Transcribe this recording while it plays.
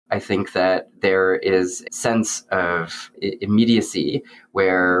I think that there is a sense of immediacy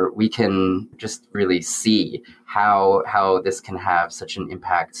where we can just really see how this can have such an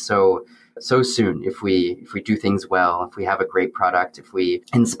impact so soon if we do things well, if we have a great product, if we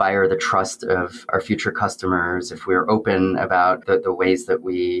inspire the trust of our future customers, if we're open about the ways that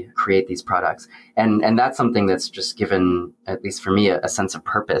we create these products. And that's something that's just given, at least for me, a sense of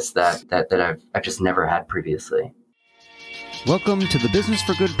purpose that I've just never had previously. Welcome to the Business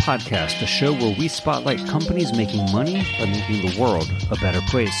for Good podcast, a show where we spotlight companies making money by making the world a better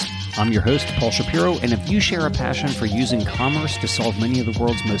place. I'm your host, Paul Shapiro, and if you share a passion for using commerce to solve many of the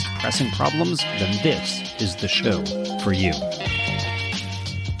world's most pressing problems, then this is the show for you.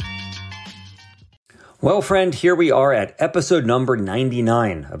 Well, friend, here we are at episode number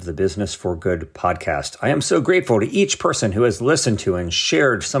 99 of the Business for Good podcast. I am so grateful to each person who has listened to and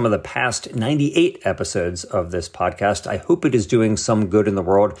shared some of the past 98 episodes of this podcast. I hope it is doing some good in the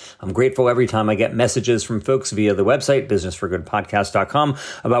world. I'm grateful every time I get messages from folks via the website, businessforgoodpodcast.com,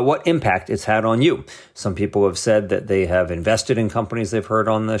 about what impact it's had on you. Some people have said that they have invested in companies they've heard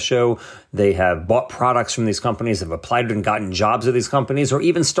on the show. They have bought products from these companies, have applied and gotten jobs at these companies, or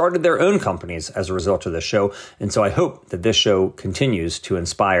even started their own companies as a result of the show. And so I hope that this show continues to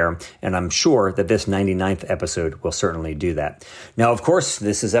inspire, and I'm sure that this 99th episode will certainly do that. Now, of course,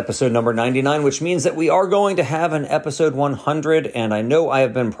 this is episode number 99, which means that we are going to have an episode 100, and I know I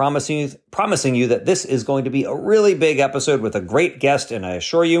have been promising you that this is going to be a really big episode with a great guest, and I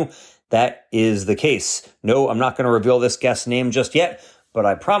assure you that is the case. No, I'm not going to reveal this guest's name just yet, but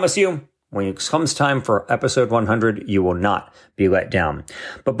I promise you, when it comes time for episode 100, you will not be let down.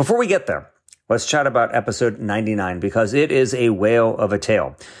 But before we get there, let's chat about episode 99 because it is a whale of a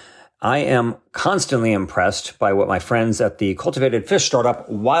tale. I am constantly impressed by what my friends at the cultivated fish startup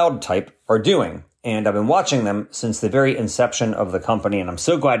Wildtype are doing. And I've been watching them since the very inception of the company, and I'm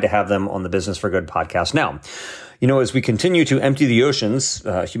so glad to have them on the Business for Good podcast now. You know, as we continue to empty the oceans,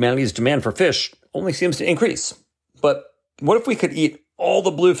 humanity's demand for fish only seems to increase. But what if we could eat all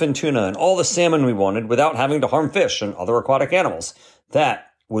the bluefin tuna and all the salmon we wanted without having to harm fish and other aquatic animals? That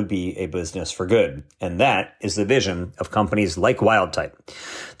would be a business for good. And that is the vision of companies like Wildtype.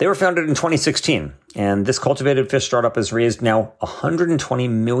 They were founded in 2016, and this cultivated fish startup has raised now $120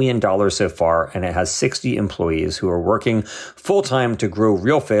 million so far, and it has 60 employees who are working full-time to grow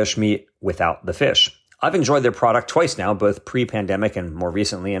real fish meat without the fish. I've enjoyed their product twice now, both pre-pandemic and more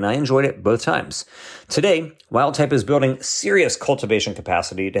recently, and I enjoyed it both times. Today, Wildtype is building serious cultivation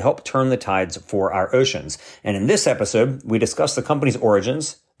capacity to help turn the tides for our oceans. And in this episode, we discuss the company's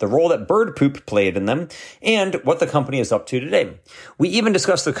origins, the role that bird poop played in them, and what the company is up to today. We even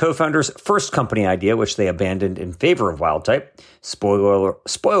discuss the co-founders' first company idea, which they abandoned in favor of Wildtype. Spoiler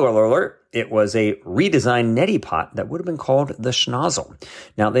alert, it was a redesigned Neti pot that would have been called the Schnozel.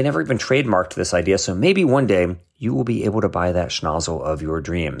 Now, they never even trademarked this idea, so maybe one day you will be able to buy that Schnozel of your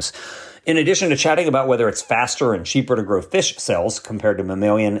dreams. In addition to chatting about whether it's faster and cheaper to grow fish cells compared to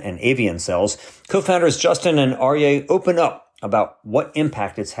mammalian and avian cells, co-founders Justin and Aryeh open up about what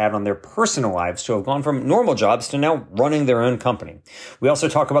impact it's had on their personal lives to have gone from normal jobs to now running their own company. We also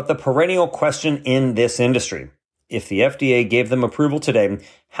talk about the perennial question in this industry. If the FDA gave them approval today,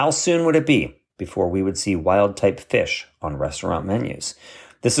 how soon would it be before we would see Wildtype fish on restaurant menus?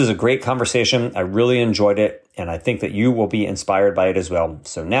 This is a great conversation. I really enjoyed it, and I think that you will be inspired by it as well.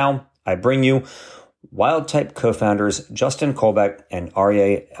 So now I bring you Wildtype co-founders Justin Kolbeck and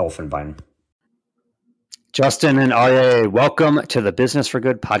Aryeh Elfenbein. Justin and Aryeh, welcome to the Business for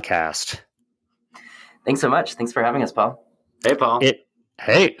Good podcast. Thanks so much. Thanks for having us, Paul. Hey, Paul.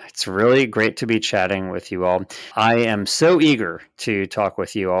 Hey, it's really great to be chatting with you all. I am so eager to talk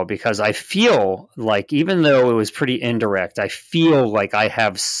with you all because I feel like, even though it was pretty indirect, I feel like I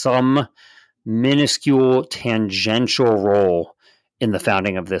have some minuscule tangential role in the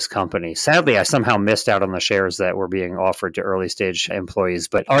founding of this company. Sadly, I somehow missed out on the shares that were being offered to early stage employees.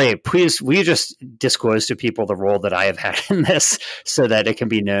 But Aryeh, please, will you just disclose to people the role that I have had in this so that it can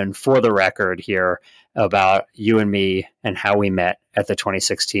be known for the record here about you and me and how we met at the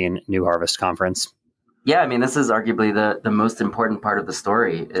 2016 New Harvest Conference? Yeah, I mean, this is arguably the most important part of the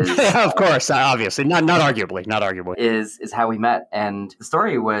story. Is, of course, obviously, not arguably, is how we met. And the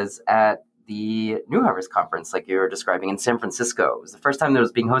story was at the New Harvest Conference, like you were describing, in San Francisco. It was the first time that it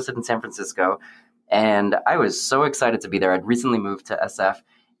was being hosted in San Francisco. And I was so excited to be there. I'd recently moved to SF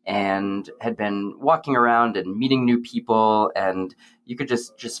and had been walking around and meeting new people. And you could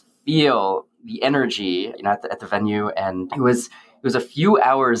just feel the energy, at the venue. And it was a few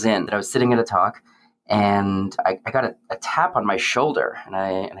hours in that I was sitting at a talk, and I got a tap on my shoulder, and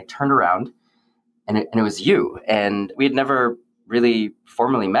I turned around, and it was you. And we had never really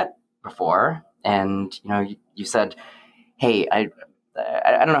formally met before. And, you said, hey, I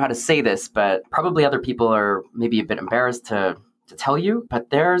don't know how to say this, but probably other people are maybe a bit embarrassed to tell you, but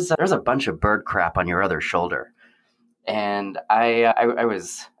there's a bunch of bird crap on your other shoulder. And I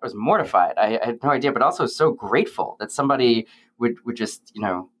was mortified. I had no idea, but also so grateful that somebody would just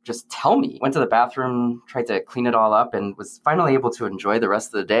tell me. Went to the bathroom, tried to clean it all up, and was finally able to enjoy the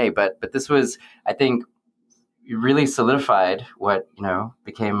rest of the day. But this was, I think, really solidified what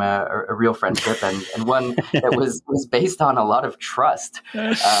became a real friendship, and one that was based on a lot of trust,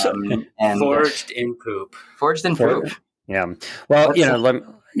 and forged in poop. Yeah. Well,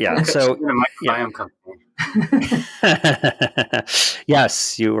 yeah. So microbiome company.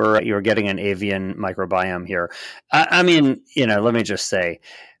 Yes, you were getting an avian microbiome here. I mean, let me just say,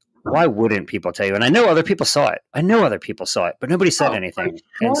 why wouldn't people tell you? And I know other people saw it. But nobody said anything.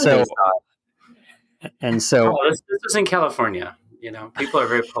 And so this is in California. People are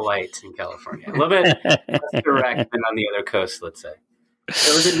very polite in California. A little bit less direct than on the other coast, let's say.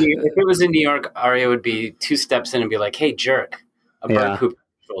 If it was in New York, Arya would be 2 steps in and be like, "Hey, jerk, a bird poop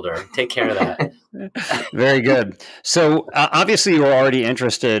shoulder. Take care of that." Very good. So obviously you were already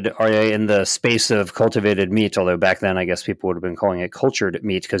interested, Arya, in the space of cultivated meat, although back then I guess people would have been calling it cultured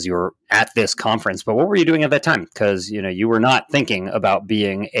meat because you were at this conference. But what were you doing at that time? Because, you were not thinking about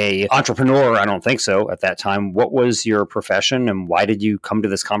being an entrepreneur. I don't think so at that time. What was your profession and why did you come to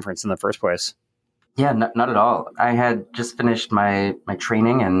this conference in the first place? Yeah, not at all. I had just finished my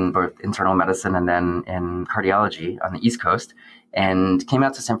training in both internal medicine and then in cardiology on the East Coast, and came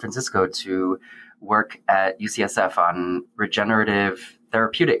out to San Francisco to work at UCSF on regenerative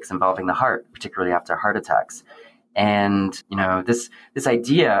therapeutics involving the heart, particularly after heart attacks. And, this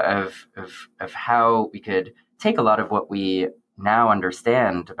idea of how we could take a lot of what we now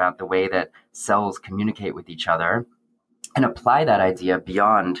understand about the way that cells communicate with each other and apply that idea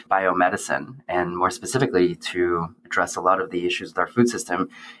beyond biomedicine, and more specifically to address a lot of the issues with our food system,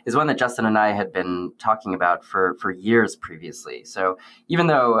 is one that Justin and I had been talking about for years previously. So even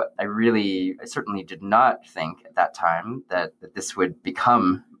though I certainly did not think at that time that this would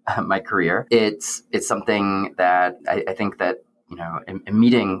become my career, it's something that I think that a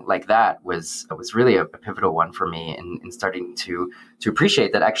meeting like that was really a pivotal one for me in starting to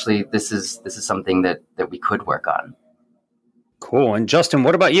appreciate that actually this is something that we could work on. Cool. And Justin,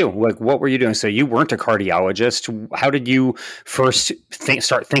 what about you? What were you doing? So you weren't a cardiologist. How did you first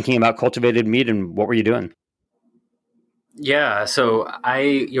start thinking about cultivated meat, and what were you doing? Yeah, so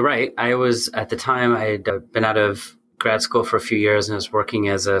you're right. I was, at the time, I had been out of grad school for a few years and was working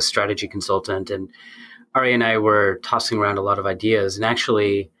as a strategy consultant. And Ari and I were tossing around a lot of ideas. And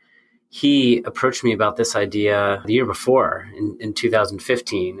actually, he approached me about this idea the year before in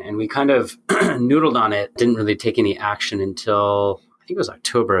 2015. And we kind of noodled on it, didn't really take any action until I think it was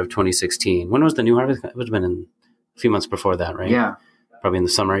October of 2016. When was the new harvest? It would have been a few months before that, right? Yeah. Probably in the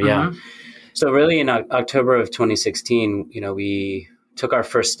summer. Mm-hmm. Yeah. So really in October of 2016, we took our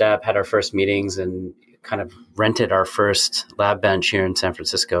first step, had our first meetings, and kind of rented our first lab bench here in San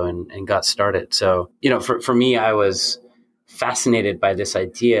Francisco and got started. So, for me, I was fascinated by this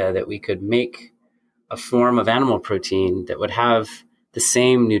idea that we could make a form of animal protein that would have the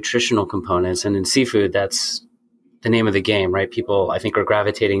same nutritional components. And in seafood, that's the name of the game, right? People, I think, are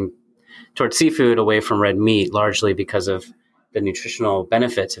gravitating towards seafood away from red meat, largely because of the nutritional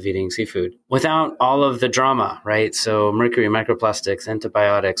benefits of eating seafood without all of the drama, right? So mercury, microplastics,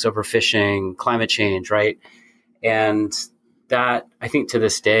 antibiotics, overfishing, climate change, right? And that, I think, to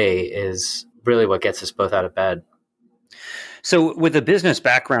this day is really what gets us both out of bed. So with a business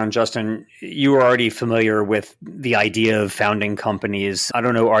background, Justin, you were already familiar with the idea of founding companies. I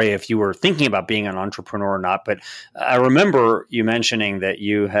don't know, Arya, if you were thinking about being an entrepreneur or not, but I remember you mentioning that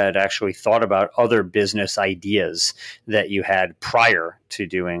you had actually thought about other business ideas that you had prior to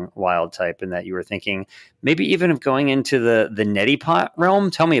doing Wildtype, and that you were thinking maybe even of going into the Neti pot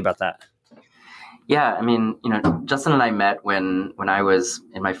realm. Tell me about that. Yeah, I mean, Justin and I met when I was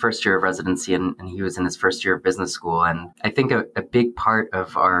in my first year of residency and he was in his first year of business school. And I think a big part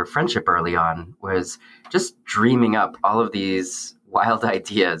of our friendship early on was just dreaming up all of these wild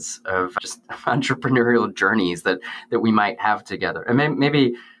ideas of just entrepreneurial journees that we might have together. And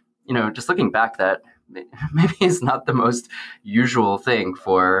maybe, just looking back, that maybe is not the most usual thing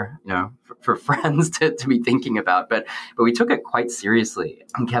for friends to be thinking about, but we took it quite seriously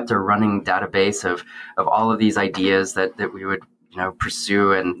and kept a running database of all of these ideas that we would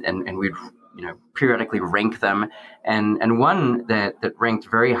pursue, and we'd periodically rank them, and one that ranked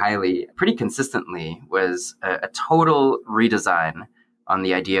very highly pretty consistently was a total redesign on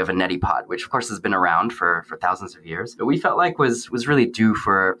the idea of a neti pot, which of course has been around for thousands of years, but we felt like was really due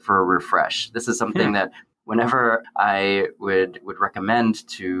for a refresh. This is something that whenever I would recommend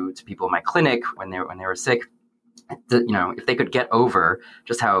to people in my clinic when they were sick, if they could get over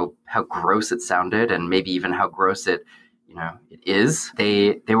just how gross it sounded and maybe even how gross it is,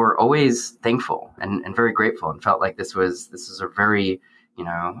 they were always thankful and very grateful and felt like this was a very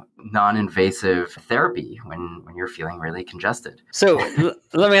non-invasive therapy when you're feeling really congested. So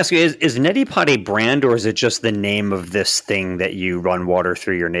let me ask you, is Neti Pot a brand, or is it just the name of this thing that you run water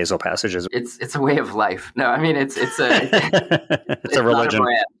through your nasal passages? It's a way of life. No, I mean, it's a it's a religion. Not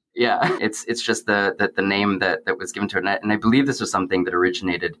a brand. Yeah, it's just the name that was given to it. And I believe this was something that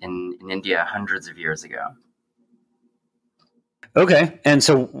originated in India hundreds of years ago. Okay. And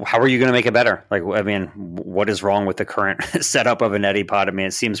so how are you going to make it better? Like, I mean, what is wrong with the current setup of a neti pot? I mean,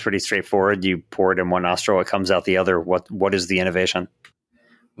 it seems pretty straightforward. You pour it in one nostril, it comes out the other. What is the innovation?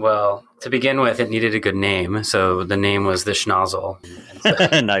 Well, to begin with, it needed a good name. So the name was the Schnozel.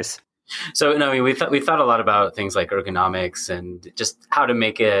 So, nice. So, I mean, we thought a lot about things like ergonomics and just how to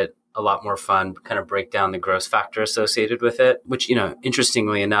make it a lot more fun, kind of break down the gross factor associated with it, which,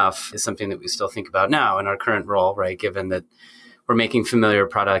 interestingly enough, is something that we still think about now in our current role, right? Given that we're making familiar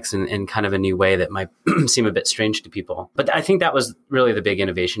products in kind of a new way that might seem a bit strange to people. But I think that was really the big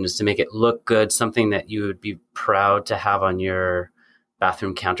innovation, is to make it look good, something that you would be proud to have on your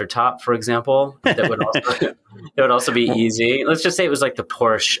bathroom countertop, for example. That would also be easy. Let's just say it was like the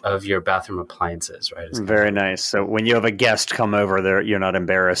Porsche of your bathroom appliances, right? Very nice. So when you have a guest come over there, you're not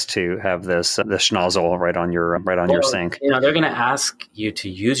embarrassed to have the Schnozel right on your sink. They're going to ask you to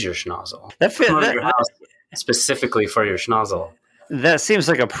use your Schnozel. Your house specifically for your Schnozel. That seems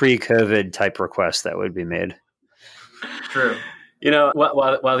like a pre-COVID type request that would be made. True.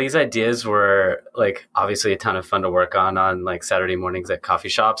 While these ideas were like obviously a ton of fun to work on like Saturday mornings at coffee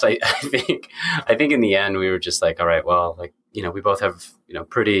shops, I think in the end we were just like, all right, well, like, we both have,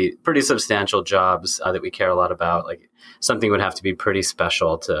 pretty substantial jobs that we care a lot about. Like something would have to be pretty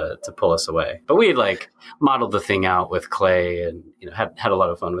special to pull us away. But we like modeled the thing out with clay and, had a lot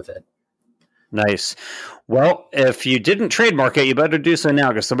of fun with it. Nice. Well, if you didn't trademark it, you better do so now,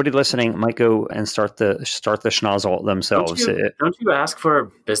 because somebody listening might go and start the Schnozel themselves. Don't you ask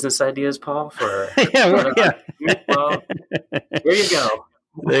for business ideas, Paul? Yeah. Well, here you go.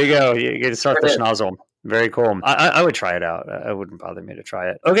 There you go. You get to start the Schnozel. Very cool. I would try it out. It wouldn't bother me to try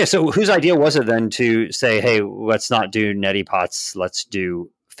it. Okay, so whose idea was it then to say, hey, let's not do neti pots, let's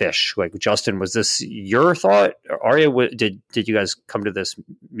do fish? Like, Justin, was this your thought? Arya, did you guys come to this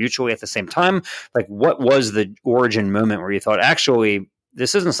mutually at the same time? Like, what was the origin moment where you thought, actually,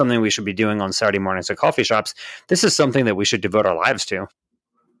 this isn't something we should be doing on Saturday mornings at coffee shops. This is something that we should devote our lives to?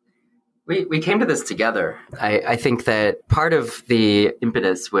 We came to this together. I think that part of the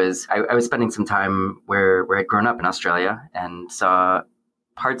impetus was I was spending some time where I'd grown up in Australia and saw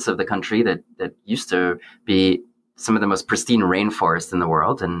parts of the country that used to be some of the most pristine rainforest in the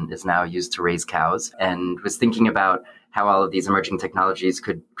world and is now used to raise cows, and was thinking about how all of these emerging technologies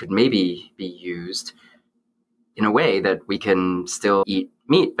could maybe be used in a way that we can still eat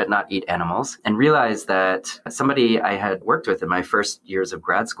meat but not eat animals, and realized that somebody I had worked with in my first years of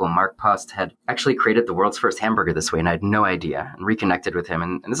grad school, Mark Post, had actually created the world's first hamburger this way, and I had no idea, and reconnected with him.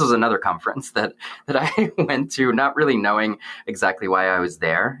 And this was another conference that I went to, not really knowing exactly why I was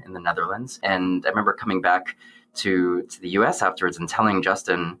there in the Netherlands. And I remember coming back to the US afterwards and telling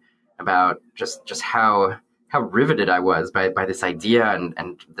Justin about just how riveted I was by this idea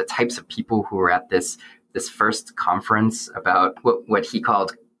and the types of people who were at this first conference about what he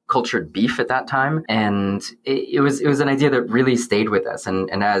called cultured beef at that time. And it was an idea that really stayed with us. And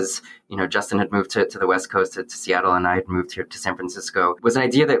as Justin had moved to the West Coast, to Seattle, and I had moved here to San Francisco, it was an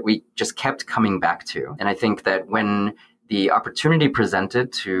idea that we just kept coming back to. And I think that when the opportunity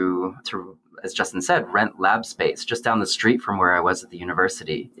presented to as Justin said, rent lab space just down the street from where I was at the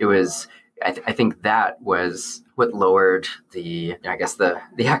university, it was, I think that was what lowered the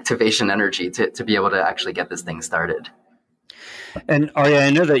activation energy to be able to actually get this thing started. And Arya, I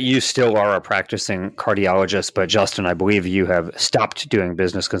know that you still are a practicing cardiologist, but Justin, I believe you have stopped doing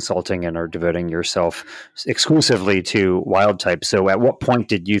business consulting and are devoting yourself exclusively to Wildtype. So at what point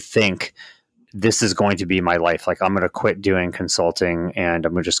did you think, this is going to be my life? Like, I'm going to quit doing consulting and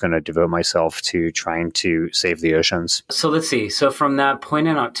I'm just going to devote myself to trying to save the oceans? So let's see. So from that point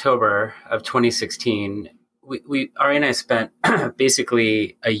in October of 2016, Ari and I spent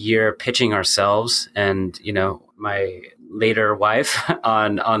basically a year pitching ourselves. And, my later wife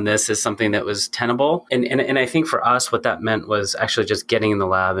on this as something that was tenable. And I think for us, what that meant was actually just getting in the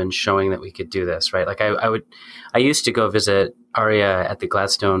lab and showing that we could do this, right? Like I used to go visit Arya at the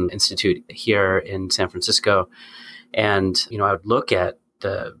Gladstone Institute here in San Francisco. And, I would look at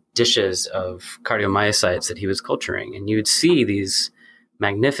the dishes of cardiomyocytes that he was culturing, and you would see these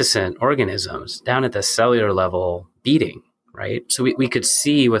magnificent organisms down at the cellular level beating, right? So we could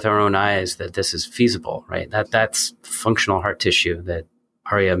see with our own eyes that this is feasible, right? That's functional heart tissue that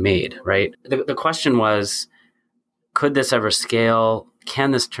Arya made, right? The question was, could this ever scale?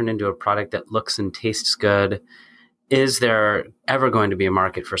 Can this turn into a product that looks and tastes good? Is there ever going to be a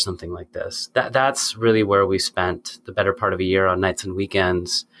market for something like this? That's really where we spent the better part of a year on nights and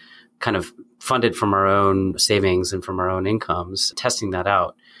weekends, kind of funded from our own savings and from our own incomes, testing that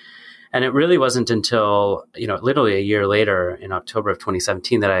out. And it really wasn't until, literally a year later in October of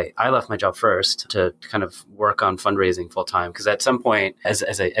 2017 that I left my job first to kind of work on fundraising full time. Because at some point, as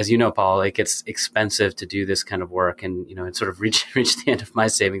you know, Paul, like it's expensive to do this kind of work. And, it sort of reached the end of my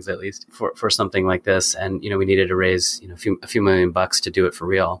savings, at least for something like this. And, we needed to raise, a few $1,000,000 to do it for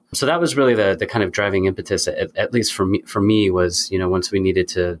real. So that was really the kind of driving impetus, at least for me was, once we needed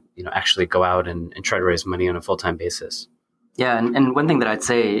to, actually go out and try to raise money on a full-time basis. Yeah, and one thing that I'd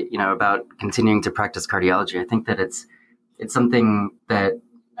say, about continuing to practice cardiology, I think that it's something that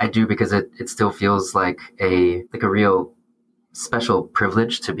I do because it still feels like a real special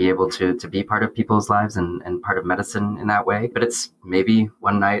privilege to be able to be part of people's lives and part of medicine in that way. But it's maybe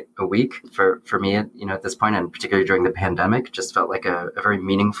one night a week for me, at this point, and particularly during the pandemic, just felt like a very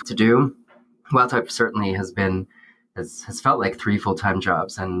meaningful to do. Wildtype certainly has felt like 3 full-time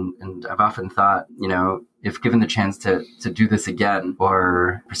jobs. And I've often thought, if given the chance to do this again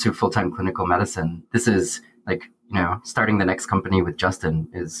or pursue full-time clinical medicine, this is like, starting the next company with Justin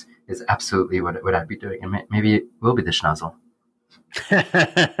is absolutely what I'd be doing. And maybe it will be the Schnozel.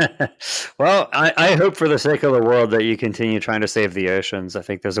 Well, I hope for the sake of the world that you continue trying to save the oceans. I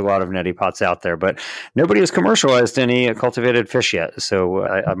think there's a lot of neti pots out there, but nobody has commercialized any cultivated fish yet. So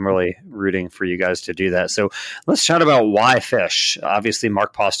I'm really rooting for you guys to do that. So let's chat about why fish. Obviously,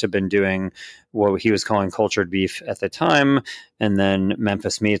 Mark Post had been doing what he was calling cultured beef at the time. And then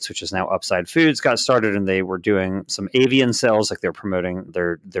Memphis Meats, which is now Upside Foods, got started, and they were doing some avian cells, like they're promoting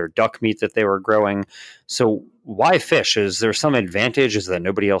their duck meat that they were growing. So why fish? Is there some advantage? Is that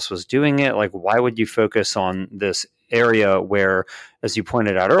nobody else was doing it? Like, why would you focus on this area where, as you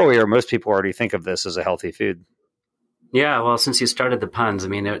pointed out earlier, most people already think of this as a healthy food? Yeah, well, since you started the puns, I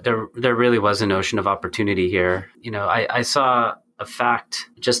mean, there really was an ocean of opportunity here. I saw a fact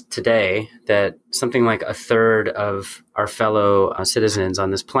just today that something like a third of our fellow citizens on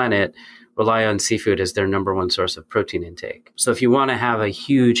this planet rely on seafood as their number one source of protein intake. So if you want to have a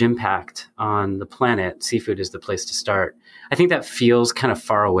huge impact on the planet, seafood is the place to start. I think that feels kind of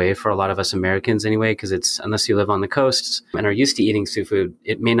far away for a lot of us Americans anyway, because unless you live on the coasts and are used to eating seafood,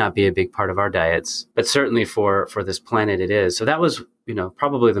 it may not be a big part of our diets, but certainly for this planet it is. So that was,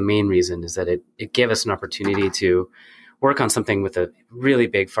 probably the main reason, is that it gave us an opportunity to work on something with a really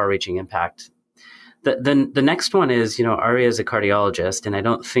big, far-reaching impact. The next one is, Arya is a cardiologist, and I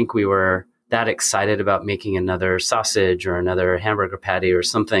don't think we were that excited about making another sausage or another hamburger patty or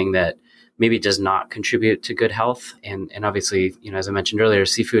something that maybe does not contribute to good health. And obviously, as I mentioned earlier,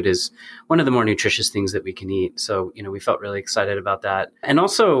 seafood is one of the more nutritious things that we can eat. So, we felt really excited about that. And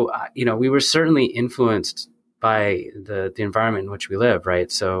also, we were certainly influenced by the environment in which we live,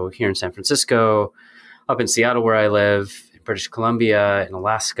 right? So here in San Francisco, up in Seattle where I live, in British Columbia, in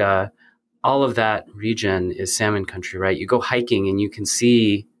Alaska, all of that region is salmon country, right? You go hiking and you can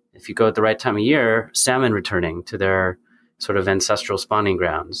see, if you go at the right time of year, salmon returning to their sort of ancestral spawning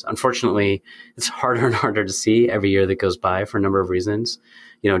grounds. Unfortunately, it's harder and harder to see every year that goes by for a number of reasons.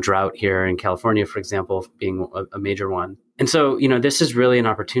 Drought here in California, for example, being a major one. And so, this is really an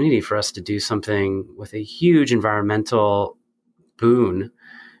opportunity for us to do something with a huge environmental boon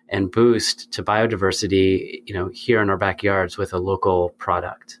and boost to biodiversity, here in our backyards with a local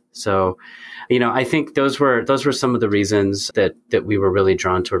product. So, I think those were some of the reasons that we were really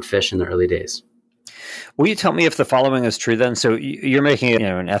drawn toward fish in the early days. Will you tell me if the following is true then? So you're making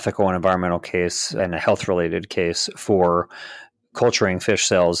an ethical and environmental case and a health-related case for culturing fish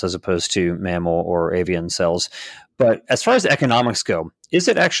cells as opposed to mammal or avian cells. But as far as the economics go, is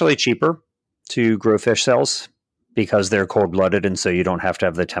it actually cheaper to grow fish cells because they're cold-blooded, and so you don't have to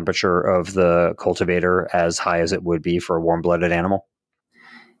have the temperature of the cultivator as high as it would be for a warm-blooded animal?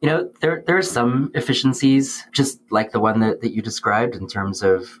 There are some efficiencies, just like the one that you described, in terms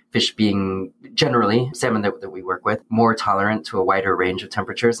of fish being generally, salmon that we work with, more tolerant to a wider range of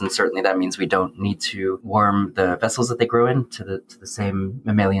temperatures. And certainly that means we don't need to warm the vessels that they grow in to the same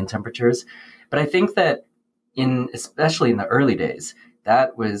mammalian temperatures. But I think that especially in the early days,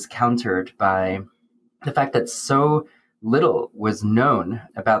 that was countered by the fact that so little was known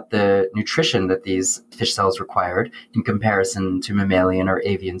about the nutrition that these fish cells required in comparison to mammalian or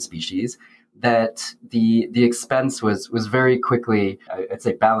avian species, that the expense was very quickly, I'd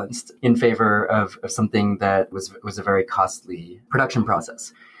say, balanced in favor of something that was a very costly production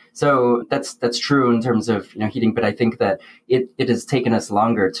process. So that's true in terms of heating, but I think that it has taken us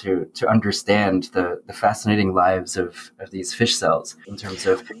longer to understand the fascinating lives of these fish cells in terms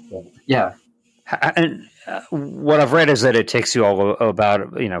of And what I've read is that it takes you all about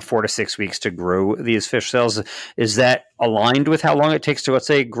 4 to 6 weeks to grow these fish cells. Is that aligned with how long it takes to, let's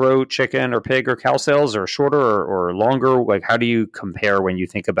say, grow chicken or pig or cow cells, or shorter or longer? Like, how do you compare when you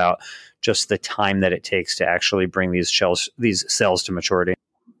think about just the time that it takes to actually bring these cells to maturity?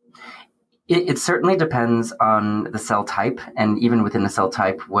 It certainly depends on the cell type, and even within the cell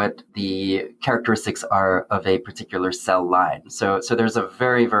type, what the characteristics are of a particular cell line. So there's a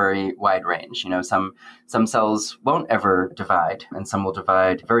very, very wide range. Some cells won't ever divide, and some will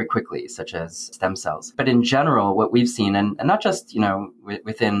divide very quickly, such as stem cells. But in general, what we've seen, and not just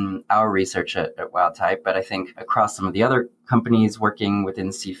within our research at Wildtype, but I think across some of the other companies working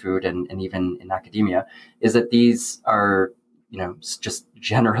within seafood and even in academia, is that these are just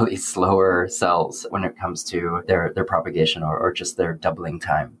generally slower cells when it comes to their propagation or just their doubling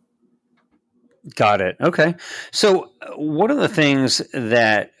time. Got it. Okay. So one of the things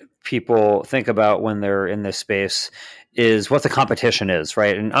that people think about when they're in this space is what the competition is,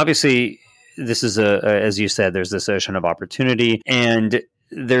 right? And obviously, this is as you said, there's this ocean of opportunity, and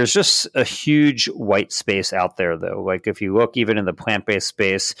there's just a huge white space out there, though. Like, if you look even in the plant-based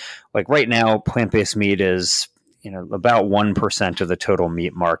space, like right now, plant-based meat is about 1% of the total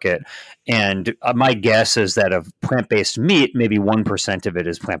meat market. And my guess is that of plant-based meat, maybe 1% of it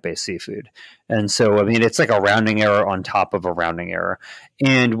is plant-based seafood. And so, it's like a rounding error on top of a rounding error.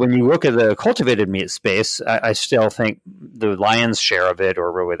 And when you look at the cultivated meat space, I still think the lion's share of it,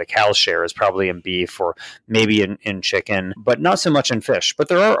 or really the cow's share, is probably in beef or maybe in chicken, but not so much in fish. But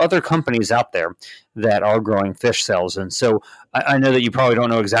there are other companies out there that are growing fish cells. And so I know that you probably don't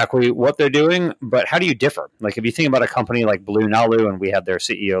know exactly what they're doing, but how do you differ? Like, if you think about a company like Blue Nalu, and we had their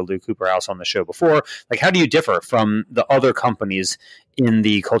CEO, Lou Cooperhouse, on the show before, like, how do you differ from the other companies in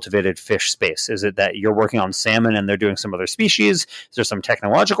the cultivated fish space? Is it that you're working on salmon and they're doing some other species? Is there some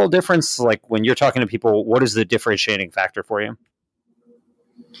technological difference? Like, when you're talking to people, what is the differentiating factor for you?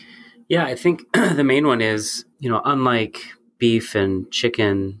 Yeah, I think the main one is, unlike beef and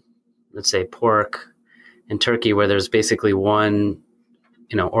chicken, let's say pork and turkey, where there's basically one,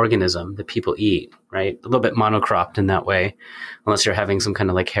 organism that people eat, right? A little bit monocropped in that way, unless you're having some kind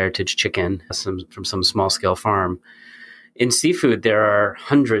of like heritage chicken from some small scale farm. In seafood, there are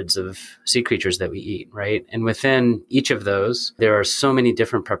hundreds of sea creatures that we eat, right? And within each of those, there are so many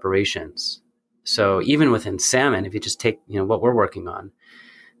different preparations. So even within salmon, if you just take, what we're working on,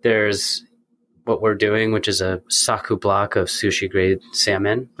 there's what we're doing, which is a saku block of sushi grade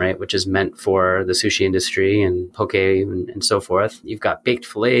salmon, right? Which is meant for the sushi industry and poke and so forth. You've got baked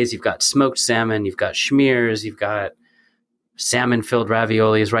fillets, you've got smoked salmon, you've got schmears, you've got salmon filled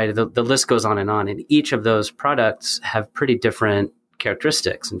raviolis, right? The list goes on. And each of those products have pretty different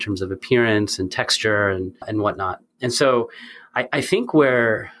characteristics in terms of appearance and texture and whatnot. And so I think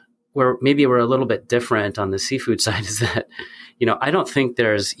where maybe we're a little bit different on the seafood side is that, I don't think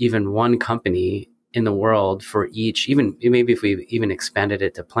there's even one company in the world for each, even maybe if we even expanded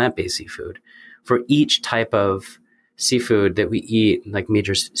it to plant-based seafood, for each type of seafood that we eat, like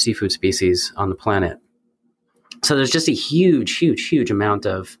major seafood species on the planet. So there's just a huge, huge, huge amount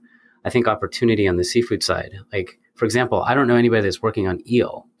of, I think, opportunity on the seafood side. Like, for example, I don't know anybody that's working on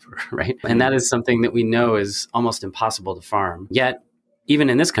eel, right? And that is something that we know is almost impossible to farm. Yet,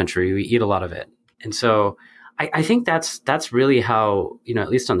 even in this country, we eat a lot of it. And so I think that's really how, at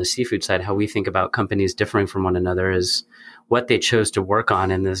least on the seafood side, how we think about companies differing from one another is what they chose to work on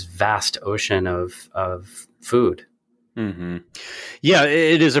in this vast ocean of food. Mm-hmm. Yeah,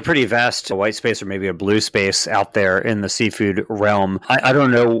 it is a pretty vast white space, or maybe a blue space out there in the seafood realm. I don't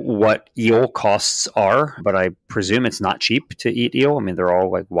know what eel costs are, but I presume it's not cheap to eat eel. They're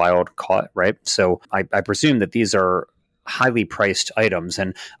all like wild caught, right? So I presume that these are highly priced items.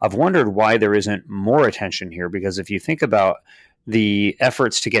 And I've wondered why there isn't more attention here, because if you think about the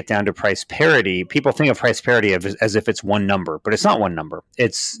efforts to get down to price parity, people think of price parity as if it's one number, but it's not one number.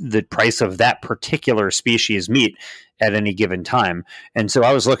 It's the price of that particular species meat at any given time. And so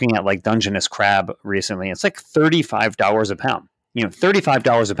I was looking at like Dungeness crab recently. It's like $35 a pound,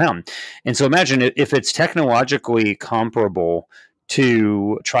 $35 a pound. And so imagine if it's technologically comparable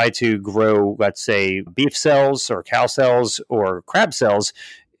to try to grow, let's say, beef cells or cow cells or crab cells,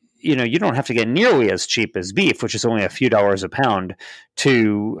 you don't have to get nearly as cheap as beef, which is only a few dollars a pound,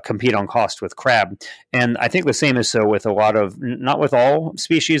 to compete on cost with crab. And I think the same is so with a lot of, not with all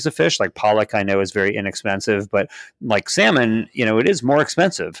species of fish, like pollock I know is very inexpensive, but like salmon, it is more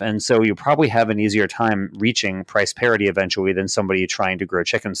expensive. And so you probably have an easier time reaching price parity eventually than somebody trying to grow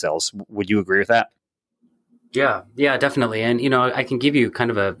chicken cells. Would you agree with that? Yeah, definitely. And, I can give you kind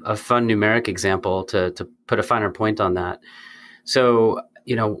of a fun numeric example to put a finer point on that. So,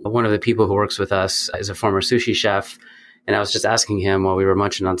 one of the people who works with us is a former sushi chef. And I was just asking him while we were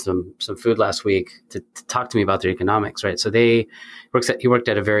munching on some food last week to talk to me about their economics, right? So he worked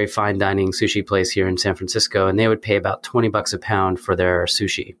at a very fine dining sushi place here in San Francisco, and they would pay about $20 a pound for their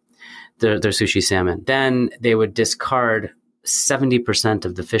sushi, their sushi salmon. Then they would discard 70%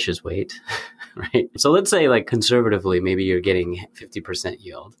 of the fish's weight, right? So let's say like conservatively, maybe you're getting 50%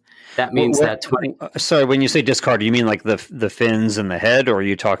 yield. That means that 20. Sorry, when you say discard, you mean like the fins and the head, or are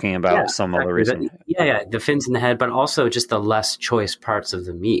you talking about some other reason? Yeah, the fins and the head, but also just the less choice parts of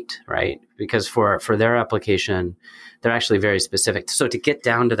the meat, right? Because for their application, they're actually very specific. So to get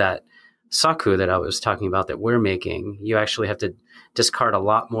down to that saku that I was talking about that we're making, you actually have to discard a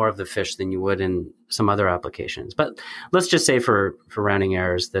lot more of the fish than you would in some other applications. But let's just say for rounding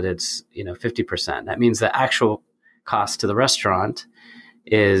errors that it's 50%. That means the actual cost to the restaurant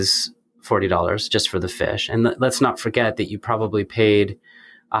is $40 just for the fish. And let's not forget that you probably paid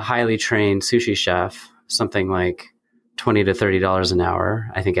a highly trained sushi chef something like $20 to $30 an hour,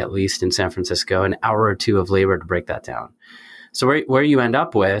 I think at least in San Francisco, an hour or two of labor to break that down. So where you end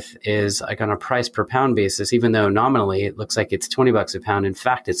up with is like on a price per pound basis, even though nominally it looks like it's $20 a pound, in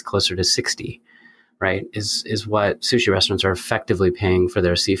fact, it's closer to 60, right? Is what sushi restaurants are effectively paying for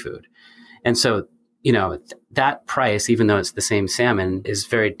their seafood. And so that price, even though it's the same salmon, is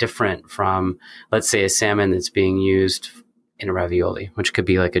very different from, let's say, a salmon that's being used in a ravioli, which could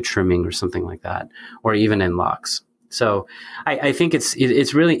be like a trimming or something like that, or even in lox. So I think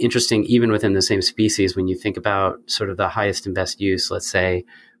it's really interesting, even within the same species, when you think about sort of the highest and best use, let's say,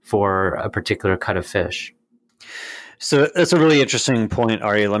 for a particular cut of fish. So that's a really interesting point,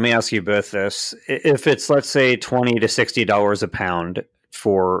 Ari. Let me ask you both this. If it's, let's say, $20 to $60 a pound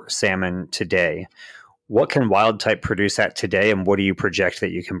for salmon today, what can Wildtype produce at today, and what do you project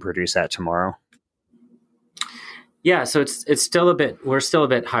that you can produce at tomorrow? Yeah, so we're still a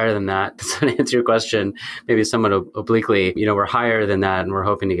bit higher than that. So to answer your question, maybe somewhat obliquely, we're higher than that, and we're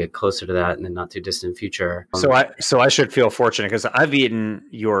hoping to get closer to that in the not too distant future. So I should feel fortunate because I've eaten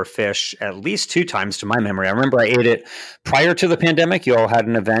your fish at least 2 times to my memory. I remember I ate it prior to the pandemic. You all had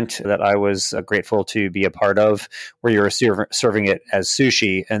an event that I was grateful to be a part of where you were serving it as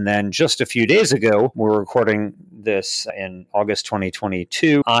sushi. And then just a few days ago, we're recording this in August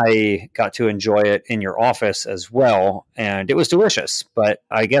 2022. I got to enjoy it in your office as well, and it was delicious. But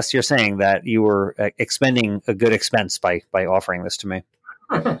I guess you're saying that you were expending a good expense by offering this to me.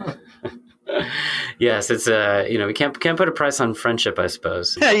 Yes, it's we can't put a price on friendship, I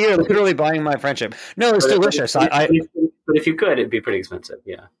suppose. Yeah, you're literally buying my friendship. No, it's delicious. But if you could, it'd be pretty expensive.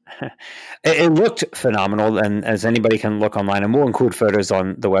 Yeah. It looked phenomenal. And as anybody can look online, and we'll include photos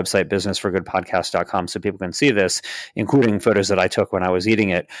on the website businessforgoodpodcast.com so people can see this, including photos that I took when I was eating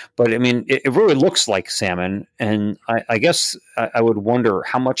it. But I mean, it really looks like salmon. And I guess I would wonder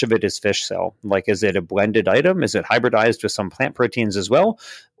how much of it is fish cell. Like, is it a blended item? Is it hybridized with some plant proteins as well?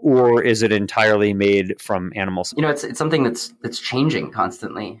 Or is it entirely made from animals? It's something that's changing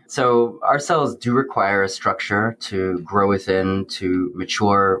constantly. So our cells do require a structure to grow within, to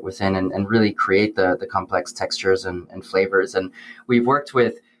mature within, and really create the complex textures and flavors. And we've worked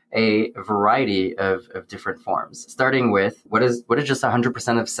with a variety of different forms, starting with what does just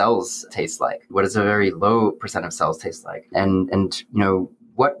 100% of cells taste like? What does a very low percent of cells taste like? And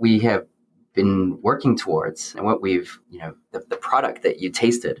what we have been working towards, and what we've, the product that you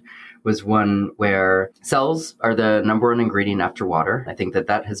tasted was one where cells are the number one ingredient after water. I think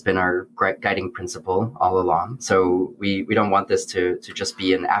that has been our guiding principle all along. So we don't want this to just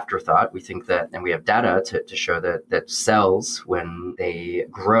be an afterthought. We think that, and we have data to show that cells, when they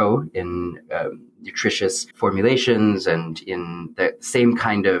grow in nutritious formulations and in the same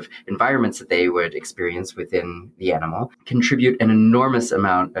kind of environments that they would experience within the animal, contribute an enormous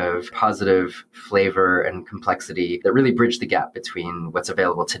amount of positive flavor and complexity that really bridge the gap between what's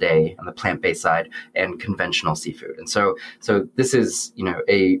available today on the plant-based side and conventional seafood. And so this is,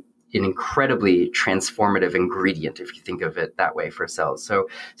 an incredibly transformative ingredient, if you think of it that way, for cells. So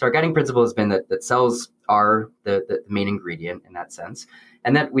our guiding principle has been that cells are the main ingredient in that sense,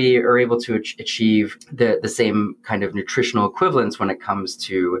 and that we are able to achieve the same kind of nutritional equivalence when it comes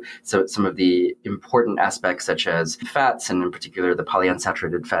to some of the important aspects, such as fats, and in particular the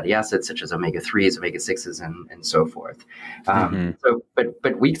polyunsaturated fatty acids, such as omega-3s, omega-6s, and so forth.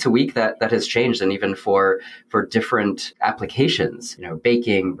 But week to week, that has changed, and even for different applications,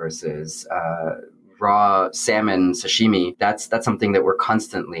 baking versus raw salmon sashimi, that's something that we're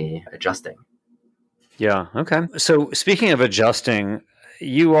constantly adjusting. Yeah. Okay. So speaking of adjusting,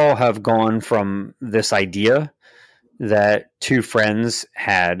 you all have gone from this idea that two friends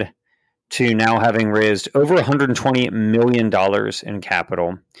had to now having raised over $120 million in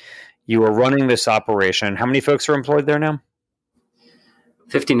capital. You are running this operation. How many folks are employed there now?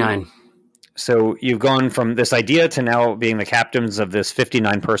 59. So you've gone from this idea to now being the captains of this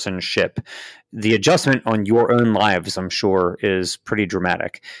 59-person ship. The adjustment on your own lives, I'm sure, is pretty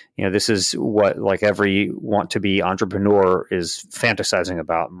dramatic. This is what every want-to-be entrepreneur is fantasizing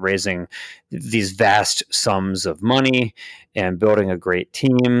about, raising these vast sums of money and building a great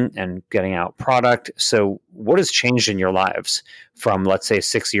team and getting out product. So what has changed in your lives from, let's say,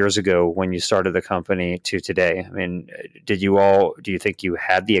 6 years ago when you started the company to today? I mean, do you think you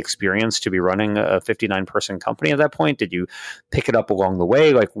had the experience to be running a 59-person company at that point? Did you pick it up along the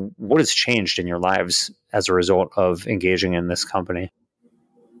way? What has changed in your lives as a result of engaging in this company?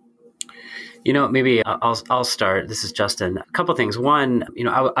 Maybe I'll start. This is Justin. A couple things. One,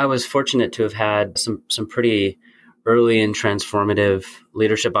 I was fortunate to have had some pretty early and transformative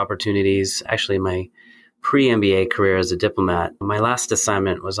leadership opportunities. Actually, my pre-MBA career as a diplomat, my last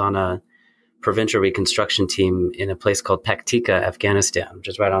assignment was on a provincial reconstruction team in a place called Paktika, Afghanistan, which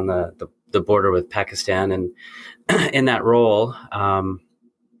is right on the border with Pakistan. And in that role, I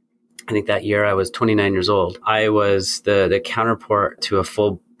think that year I was 29 years old. I was the counterpart to a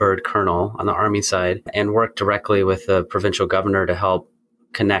full bird colonel on the Army side and worked directly with the provincial governor to help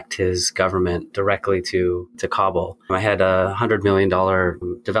connect his government directly to Kabul. I had a $100 million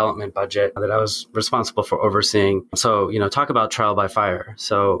development budget that I was responsible for overseeing. So, talk about trial by fire.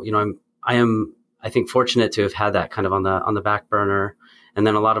 So, I am, I think, fortunate to have had that kind of on the back burner, and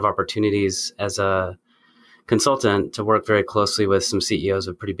then a lot of opportunities as a consultant to work very closely with some CEOs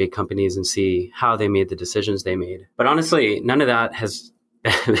of pretty big companies and see how they made the decisions they made. But honestly, none of that has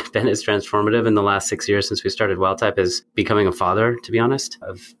been as transformative in the last 6 years since we started Wildtype as becoming a father, to be honest,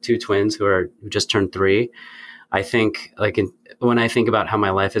 of two twins who just turned 3. I think when I think about how my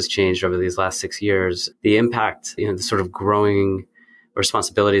life has changed over these last 6 years, the impact, the sort of growing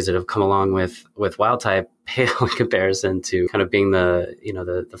responsibilities that have come along with Wildtype pale in comparison to kind of being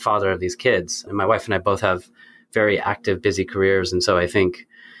the father of these kids. And my wife and I both have very active, busy careers. And so I think,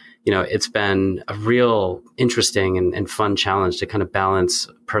 it's been a real interesting and fun challenge to kind of balance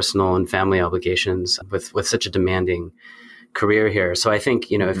personal and family obligations with such a demanding career here. So I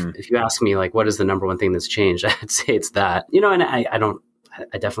think, if you ask me, what is the number one thing that's changed, I'd say it's that, and I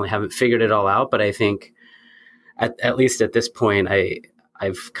definitely haven't figured it all out, but I think at least at this point,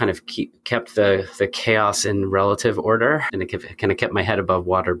 I've kind of kept the chaos in relative order, and it kind of kept my head above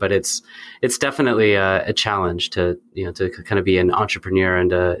water. But it's definitely a challenge to kind of be an entrepreneur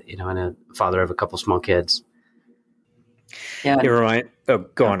and a father of a couple small kids. Yeah.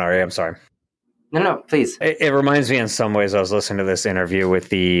 Go on, Ari. I'm sorry. No, please. It reminds me in some ways, I was listening to this interview with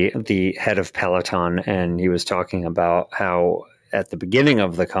the head of Peloton, and he was talking about how at the beginning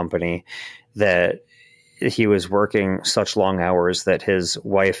of the company that he was working such long hours that his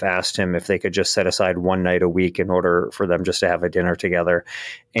wife asked him if they could just set aside one night a week in order for them just to have a dinner together.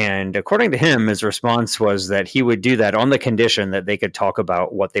 And according to him, his response was that he would do that on the condition that they could talk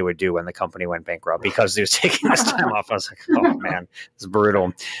about what they would do when the company went bankrupt, because he was taking this time off. I was like, oh man, it's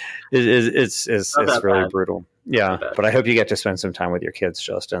brutal. It's really brutal. Yeah. But I hope you get to spend some time with your kids,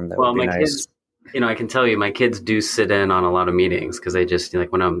 Justin. That would be nice. Kids, I can tell you, my kids do sit in on a lot of meetings because they just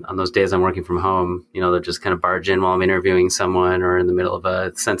when I'm on those days I'm working from home, they'll just kind of barge in while I'm interviewing someone or in the middle of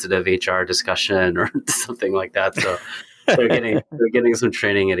a sensitive HR discussion or something like that. So they're getting some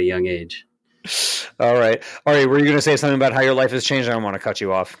training at a young age. All right. Were you going to say something about how your life has changed? I don't want to cut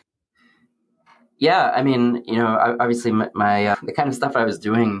you off. Yeah, I mean, obviously my the kind of stuff I was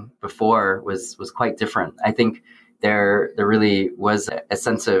doing before was quite different. I think there really was a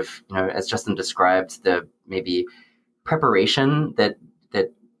sense of, as Justin described, the maybe preparation that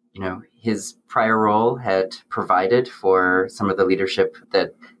his prior role had provided for some of the leadership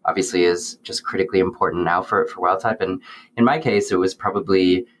that obviously is just critically important now for Wildtype. And in my case, it was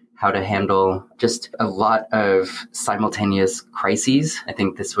probably how to handle just a lot of simultaneous crises. I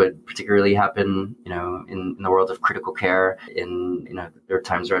think this would particularly happen, in the world of critical care. There are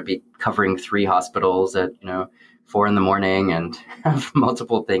times where I'd be covering 3 hospitals at, 4 a.m. and have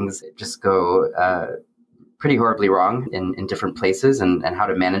multiple things just go pretty horribly wrong in different places, and how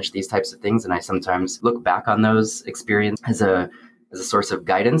to manage these types of things. And I sometimes look back on those experiences as a source of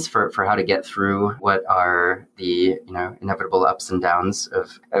guidance for how to get through what are the inevitable ups and downs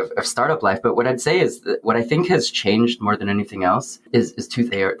of startup life. But what I'd say is that what I think has changed more than anything else is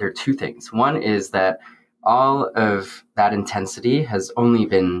there are 2 things. One is that all of that intensity has only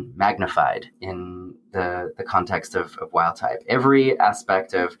been magnified in the context of Wildtype. Every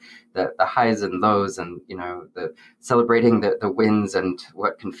aspect of the highs and lows, and the celebrating the wins and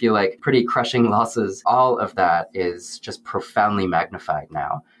what can feel like pretty crushing losses, all of that is just profoundly magnified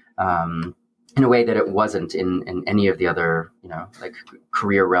now, in a way that it wasn't in any of the other like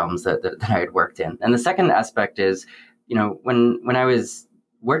career realms that I had worked in. And the second aspect is, when I was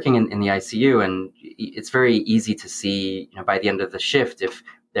working in the ICU, and it's very easy to see, by the end of the shift, if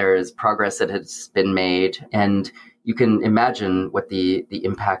there is progress that has been made, and you can imagine what the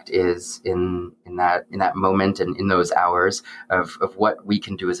impact is in that moment and in those hours of what we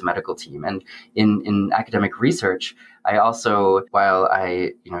can do as a medical team. And in academic research, I also, while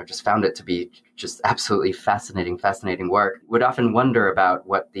I just found it to be just absolutely fascinating work, would often wonder about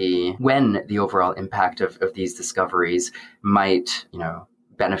when the overall impact of these discoveries might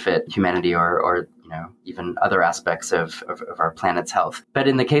benefit humanity or even other aspects of our planet's health. But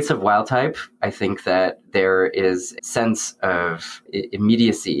in the case of Wildtype, I think that there is a sense of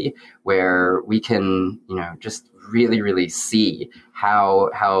immediacy where we can just really, really see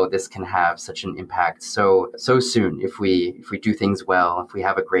how this can have such an impact so soon if we do things well, if we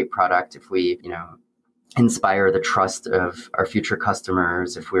have a great product, if we inspire the trust of our future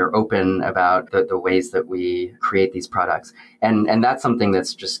customers, if we're open about the ways that we create these products. And that's something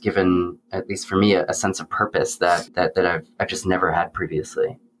that's just given, at least for me, a sense of purpose that I've just never had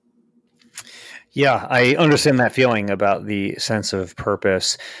previously. Yeah, I understand that feeling about the sense of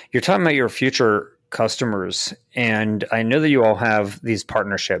purpose. You're talking about your future customers, and I know that you all have these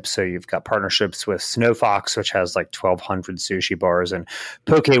partnerships. So you've got partnerships with Snowfox, which has like 1,200 sushi bars, and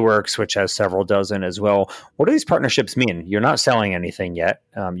Pokeworks, which has several dozen as well. What do these partnerships mean? You're not selling anything yet.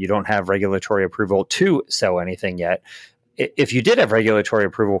 You don't have regulatory approval to sell anything yet. If you did have regulatory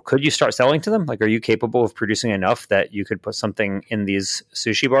approval, could you start selling to them? Like, are you capable of producing enough that you could put something in these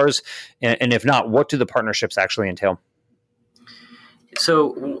sushi bars? And if not, what do the partnerships actually entail? So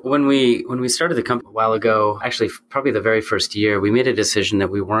when we started the company a while ago, actually probably the very first year, we made a decision that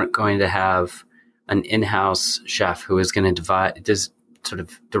we weren't going to have an in-house chef who was going to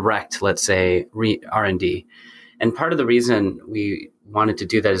direct, let's say, R&D. And part of the reason we wanted to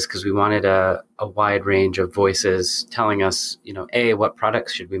do that is because we wanted a wide range of voices telling us, A, what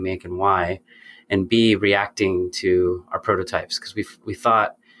products should we make and why, and B, reacting to our prototypes. Because we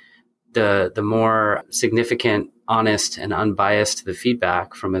thought the more significant, honest, and unbiased the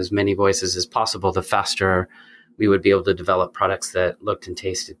feedback from as many voices as possible, the faster we would be able to develop products that looked and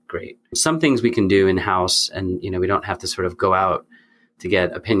tasted great. Some things we can do in-house, and we don't have to sort of go out to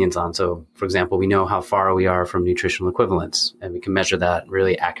get opinions on. So, for example, we know how far we are from nutritional equivalence, and we can measure that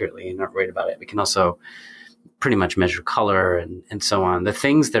really accurately and not worried about it. We can also pretty much measure color and so on. The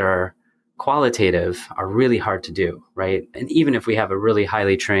things that are qualitative are really hard to do, right? And even if we have a really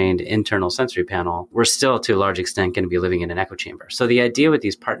highly trained internal sensory panel, we're still to a large extent going to be living in an echo chamber. So the idea with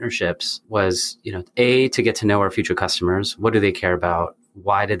these partnerships was, A, to get to know our future customers. What do they care about?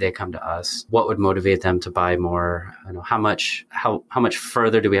 Why did they come to us? What would motivate them to buy more? How much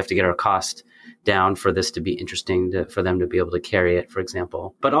further do we have to get our cost down for this to be interesting for them to be able to carry it, for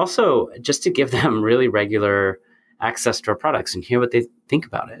example? But also just to give them really regular access to our products and hear what they think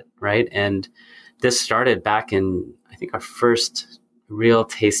about it, right? And this started back in, I think our first real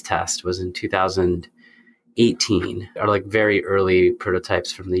taste test was in 2018. Our very early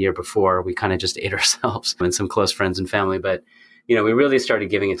prototypes from the year before, we kind of just ate ourselves and some close friends and family. But, we really started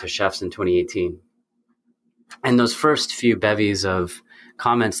giving it to chefs in 2018. And those first few bevies of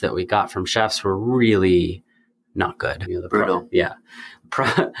comments that we got from chefs were really not good. Brutal. The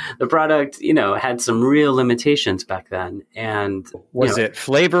product, had some real limitations back then. And was it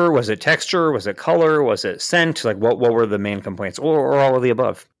flavor? Was it texture? Was it color? Was it scent? What were the main complaints, or all of the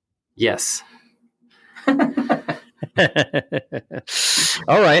above? Yes.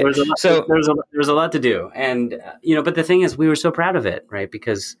 All right. There's a lot to do. And, but the thing is, we were so proud of it, right?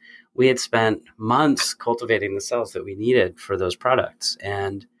 Because we had spent months cultivating the cells that we needed for those products.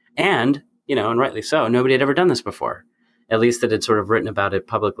 And rightly so, nobody had ever done this before, at least that had sort of written about it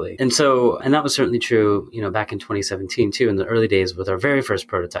publicly. And that was certainly true, back in 2017 too, in the early days with our very first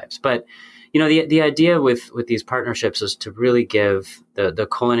prototypes. But, the idea with these partnerships is to really give the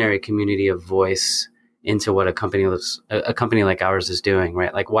culinary community a voice into what a company like ours is doing,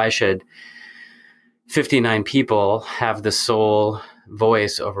 right? Like, why should 59 people have the sole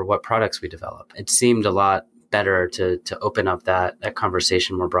voice over what products we develop? It seemed a lot better to open up that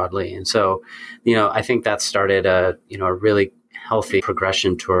conversation more broadly. And so, I think that started a really healthy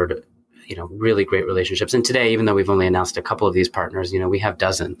progression toward, really great relationships. And today, even though we've only announced a couple of these partners, we have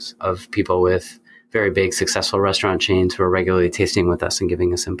dozens of people with very big, successful restaurant chains who are regularly tasting with us and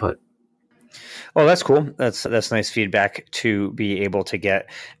giving us input. Oh, that's cool. That's nice feedback to be able to get,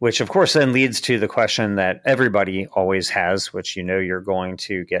 which of course then leads to the question that everybody always has, which you're going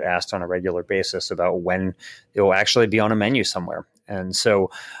to get asked on a regular basis about when it will actually be on a menu somewhere. And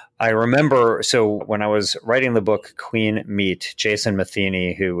so I remember, when I was writing the book Queen Meat, Jason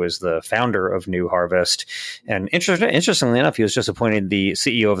Matheny, who was the founder of New Harvest, and interestingly enough, he was just appointed the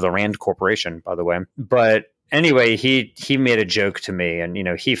CEO of the Rand Corporation, by the way. But anyway, he made a joke to me, and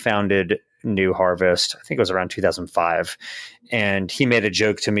he founded New Harvest, I think it was around 2005. And he made a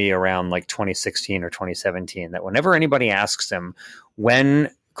joke to me around like 2016 or 2017 that whenever anybody asks him when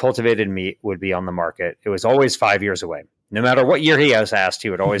cultivated meat would be on the market, it was always 5 years away. No matter what year he was asked,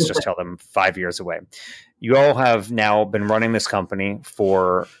 he would always just tell them 5 years away. You all have now been running this company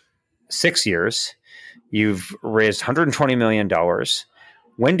for 6 years. You've raised $120 million.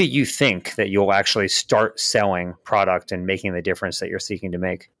 When do you think that you'll actually start selling product and making the difference that you're seeking to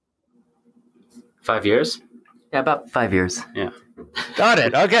make? 5 years? Yeah, about 5 years. Yeah. Got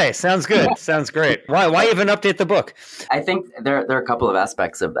it. Okay. Sounds good. Sounds great. Why even update the book? I think there are a couple of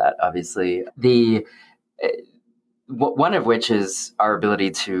aspects of that, obviously. One of which is our ability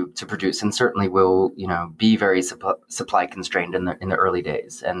to produce, and certainly will be very supply constrained in the early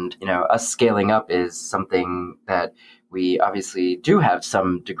days. And us scaling up is something that we obviously do have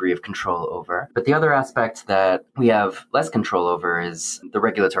some degree of control over. But the other aspect that we have less control over is the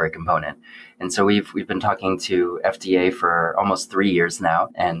regulatory component. And so we've been talking to FDA for almost 3 years now.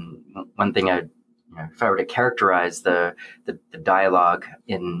 And one thing if I were to characterize the dialogue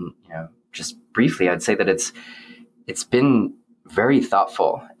in just briefly, I'd say that it's been very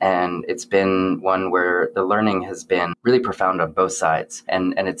thoughtful, and it's been one where the learning has been really profound on both sides,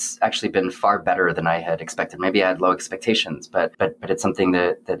 and it's actually been far better than I had expected. Maybe I had low expectations, but it's something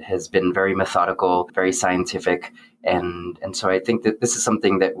that has been very methodical, very scientific, and so I think that this is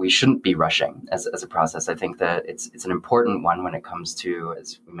something that we shouldn't be rushing as a process. I think that it's an important one when it comes to,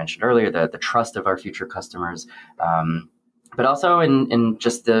 as we mentioned earlier, the trust of our future customers. But also in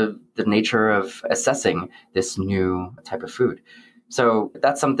just the nature of assessing this new type of food. So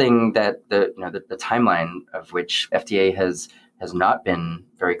that's something that the timeline of which FDA has not been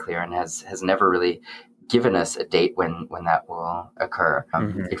very clear and has never really given us a date when that will occur.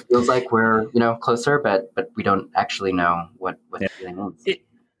 It feels like we're closer, but we don't actually know what it really means.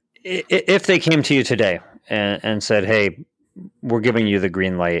 If they came to you today and said, "Hey, we're giving you the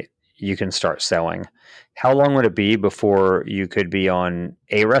green light, you can start selling," how long would it be before you could be on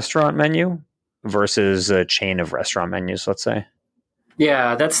a restaurant menu versus a chain of restaurant menus, let's say?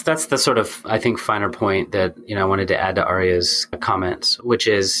 Yeah, that's the sort of, I think, finer point that, I wanted to add to Arya's comments, which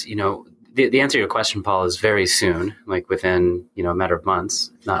is, the answer to your question, Paul, is very soon, like within, a matter of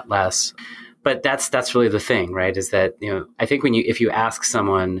months, not less. But that's really the thing, right? Is that, I think if you ask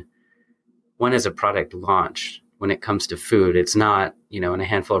someone, when is a product launched? When it comes to food, it's not, in a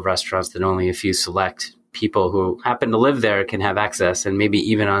handful of restaurants that only a few select people who happen to live there can have access, and maybe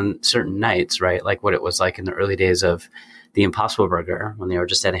even on certain nights, right? Like what it was like in the early days of the Impossible Burger when they were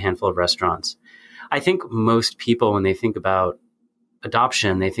just at a handful of restaurants. I think most people, when they think about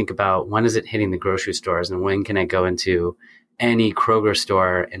adoption, they think about when is it hitting the grocery stores and when can I go into any Kroger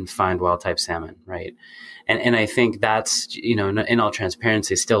store and find Wildtype salmon, right? And I think that's, in all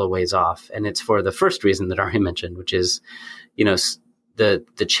transparency, still a ways off. And it's for the first reason that Arya mentioned, which is,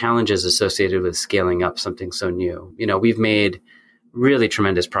 the challenges associated with scaling up something so new. We've made really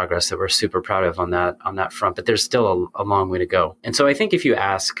tremendous progress that we're super proud of on that front, but there's still a long way to go. And so I think if you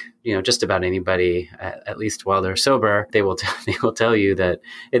ask, just about anybody, at least while they're sober, they will tell you that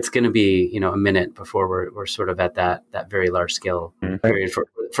it's going to be, a minute before we're sort of at that very large scale period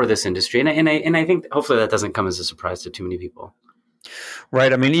for this industry. And I think hopefully that doesn't come as a surprise to too many people.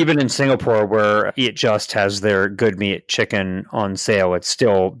 Right. I mean, even in Singapore, where Eat Just has their good meat chicken on sale, it's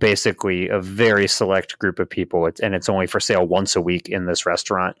still basically a very select group of people. And it's only for sale once a week in this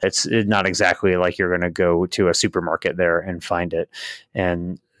restaurant. It's not exactly like you're going to go to a supermarket there and find it.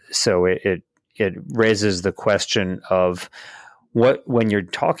 And so it raises the question of, when you're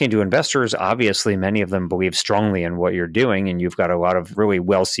talking to investors, obviously many of them believe strongly in what you're doing, and you've got a lot of really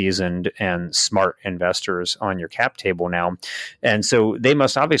well-seasoned and smart investors on your cap table now. And so they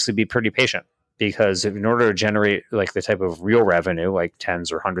must obviously be pretty patient, because in order to generate like the type of real revenue, like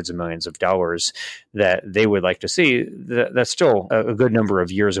tens or hundreds of millions of dollars that they would like to see, that's still a good number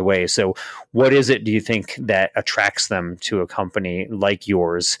of years away. So what is it, do you think, that attracts them to a company like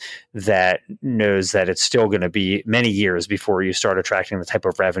yours that knows that it's still going to be many years before you start attracting the type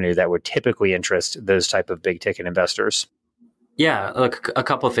of revenue that would typically interest those type of big ticket investors? Yeah, look, a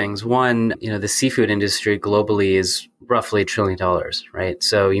couple of things. One, the seafood industry globally is roughly $1 trillion, right?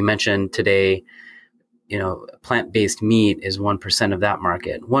 So you mentioned today, plant-based meat is 1% of that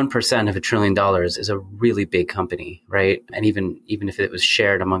market. 1% of $1 trillion is a really big company, right? And even if it was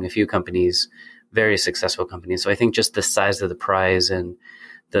shared among a few companies, very successful companies. So I think just the size of the prize and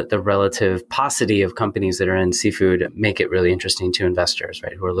the relative paucity of companies that are in seafood make it really interesting to investors,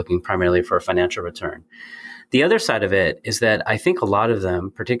 right, who are looking primarily for a financial return. The other side of it is that I think a lot of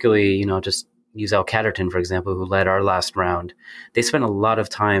them, particularly, just use Al Catterton, for example, who led our last round, they spent a lot of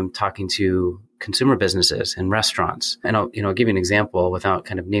time talking to consumer businesses and restaurants. And I'll give you an example without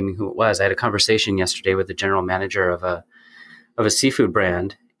kind of naming who it was. I had a conversation yesterday with the general manager of a seafood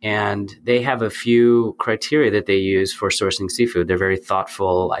brand, and they have a few criteria that they use for sourcing seafood. They're very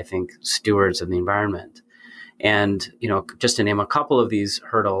thoughtful, I think, stewards of the environment. And, just to name a couple of these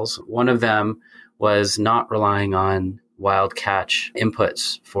hurdles, one of them was not relying on wild catch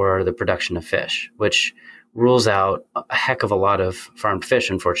inputs for the production of fish, which rules out a heck of a lot of farmed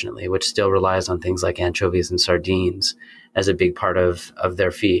fish, unfortunately, which still relies on things like anchovies and sardines as a big part of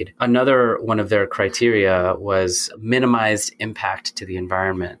their feed. Another one of their criteria was minimized impact to the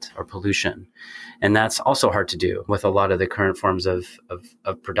environment or pollution. And that's also hard to do with a lot of the current forms of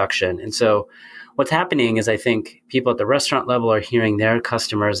production. And so what's happening is I think people at the restaurant level are hearing their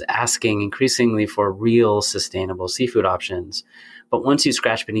customers asking increasingly for real sustainable seafood options. But once you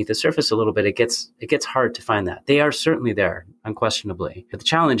scratch beneath the surface a little bit, it gets hard to find that. They are certainly there, unquestionably. But the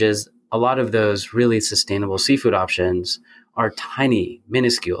challenge is a lot of those really sustainable seafood options are tiny,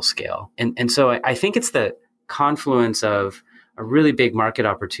 minuscule scale. And so I think it's the confluence of a really big market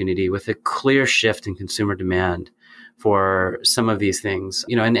opportunity with a clear shift in consumer demand for some of these things.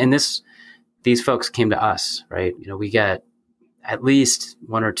 These folks came to us, right? We get at least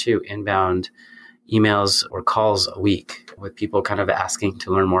one or two inbound emails or calls a week with people kind of asking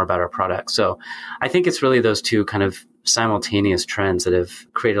to learn more about our product. So I think it's really those two kind of simultaneous trends that have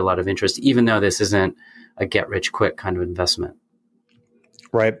created a lot of interest, even though this isn't a get rich quick kind of investment.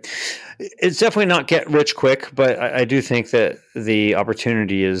 Right. It's definitely not get rich quick, but I do think that the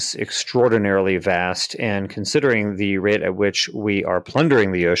opportunity is extraordinarily vast. And considering the rate at which we are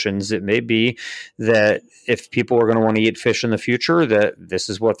plundering the oceans, it may be that if people are going to want to eat fish in the future, that this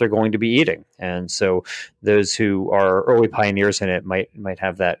is what they're going to be eating. And so those who are early pioneers in it might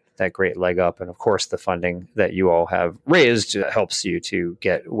have that great leg up. And of course, the funding that you all have raised helps you to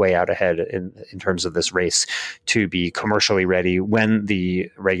get way out ahead in terms of this race to be commercially ready when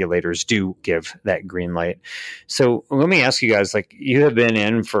the regulators do give that green light. So let me ask you guys, you have been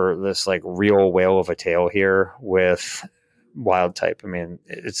in for this real whale of a tale here with Wildtype. I mean,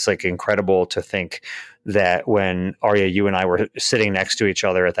 it's incredible to think that when Arya, you and I were sitting next to each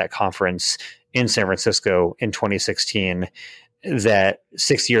other at that conference in San Francisco in 2016, that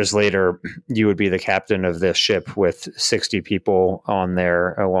 6 years later, you would be the captain of this ship with 60 people on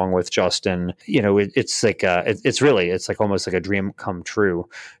there, along with Justin. It's almost like a dream come true.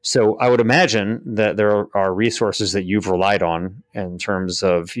 So I would imagine that there are resources that you've relied on in terms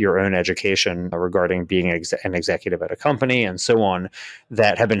of your own education regarding being an executive at a company and so on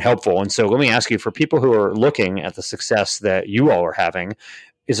that have been helpful. And so let me ask you, for people who are looking at the success that you all are having,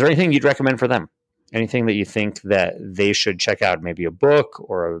 is there anything you'd recommend for them? Anything that you think that they should check out, maybe a book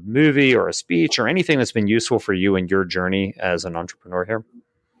or a movie or a speech or anything that's been useful for you in your journey as an entrepreneur here?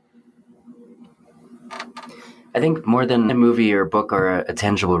 I think more than a movie or book or a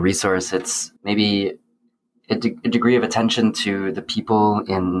tangible resource, it's maybe a degree of attention to the people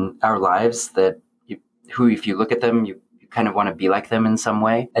in our lives who, if you look at them, you kind of want to be like them in some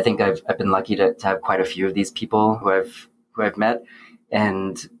way. I think I've been lucky to have quite a few of these people who I've met,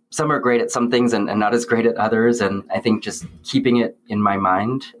 and some are great at some things and not as great at others. And I think just keeping it in my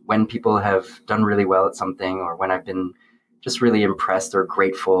mind when people have done really well at something, or when I've been just really impressed or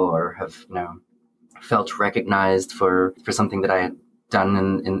grateful or have, felt recognized for something that I had done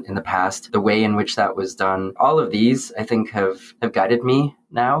in the past, the way in which that was done. All of these, I think, have guided me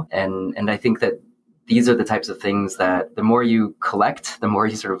now. And I think that these are the types of things that the more you collect, the more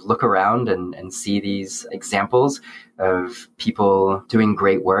you sort of look around and see these examples of people doing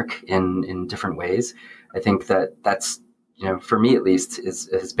great work in different ways. I think that's, for me at least,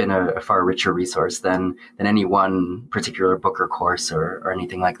 has been a far richer resource than any one particular book or course or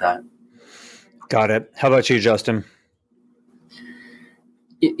anything like that. Got it. How about you, Justin?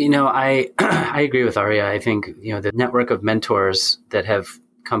 I agree with Arya. I think, the network of mentors that have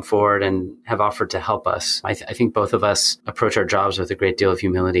come forward and have offered to help us. I think both of us approach our jobs with a great deal of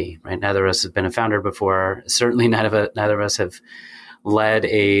humility, right? Neither of us have been a founder before. Certainly neither of us have led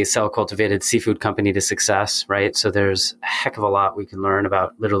a cell-cultivated seafood company to success, right? So there's a heck of a lot we can learn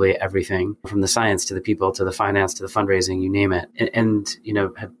about literally everything, from the science to the people to the finance to the fundraising, you name it. And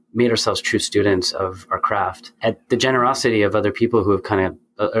have made ourselves true students of our craft. At the generosity of other people who have kind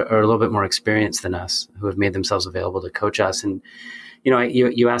of are a little bit more experienced than us, who have made themselves available to coach us. And,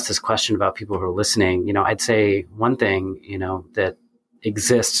 you asked this question about people who are listening. I'd say one thing, that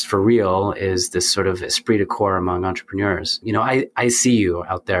exists for real is this sort of esprit de corps among entrepreneurs. I see you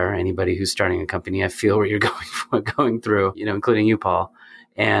out there, anybody who's starting a company. I feel what you're going through, including you, Paul.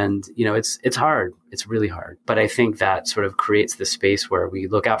 And, it's hard. It's really hard. But I think that sort of creates the space where we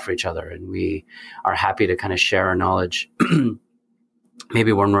look out for each other and we are happy to kind of share our knowledge.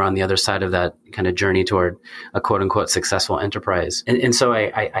 Maybe when we're on the other side of that kind of journey toward a quote unquote successful enterprise. And so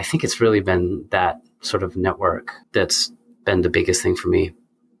I think it's really been that sort of network that's been the biggest thing for me.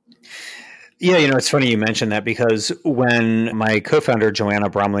 Yeah, it's funny you mentioned that, because when my co-founder, Joanna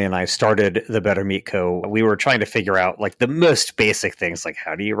Bromley, and I started the Better Meat Co., we were trying to figure out like the most basic things, like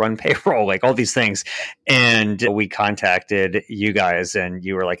how do you run payroll, like all these things. And we contacted you guys and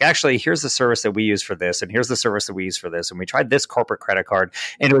you were like, actually, here's the service that we use for this. And here's the service that we use for this. And we tried this corporate credit card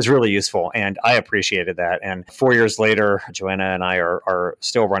and it was really useful. And I appreciated that. And 4 years later, Joanna and I are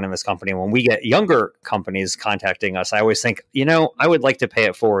still running this company. When we get younger companies contacting us, I always think, I would like to pay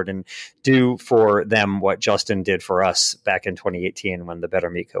it forward and do for them what Justin did for us back in 2018 when the Better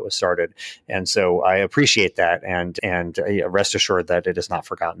Meat Co. was started. And so I appreciate that and rest assured that it is not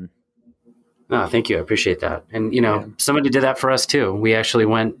forgotten. Oh, thank you. I appreciate that. And, somebody did that for us too. We actually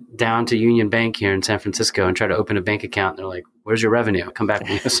went down to Union Bank here in San Francisco and tried to open a bank account. And they're like, where's your revenue? Come back.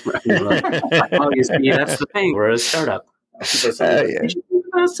 Like, oh, you see, that's the thing. We're a startup.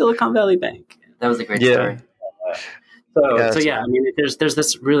 Silicon Valley Bank. That was a great story. So I mean, there's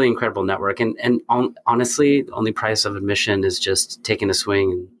this really incredible network, and honestly, the only price of admission is just taking a swing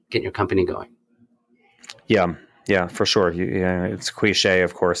and getting your company going. Yeah, for sure. It's cliche,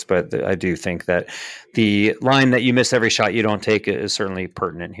 of course, but I do think that the line that you miss every shot you don't take is certainly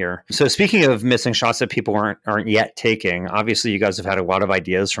pertinent here. So speaking of missing shots that people aren't yet taking, obviously you guys have had a lot of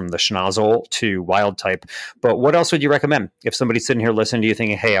ideas from the Schnozel to Wildtype, but what else would you recommend? If somebody's sitting here listening to you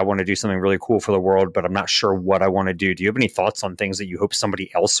thinking, hey, I want to do something really cool for the world, but I'm not sure what I want to do. Do you have any thoughts on things that you hope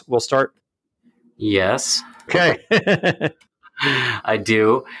somebody else will start? Yes. Okay. I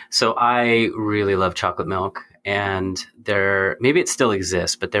do. So I really love chocolate milk. And maybe it still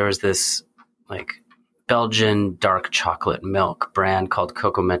exists, but there was this like Belgian dark chocolate milk brand called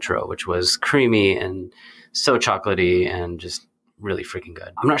Coco Metro, which was creamy and so chocolatey and just really freaking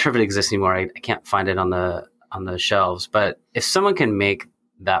good. I'm not sure if it exists anymore. I can't find it on the shelves, but if someone can make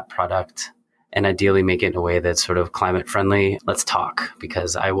that product and ideally make it in a way that's sort of climate friendly, let's talk,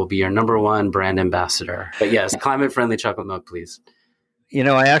 because I will be your number one brand ambassador. But yes, climate friendly chocolate milk, please.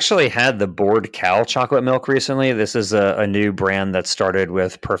 I actually had the Bored Cow chocolate milk recently. This is a new brand that started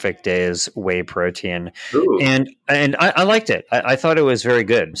with Perfect Days whey protein. Ooh. And I liked it. I thought it was very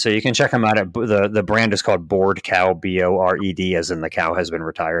good. So you can check them out. The brand is called Bored Cow, Bored, as in the cow has been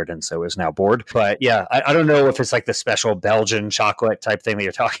retired and so is now bored. But yeah, I don't know if it's like the special Belgian chocolate type thing that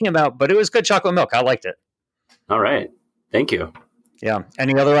you're talking about, but it was good chocolate milk. I liked it. All right. Thank you. Yeah.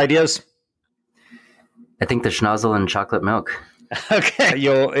 Any other ideas? I think the Schnozel and chocolate milk. Okay.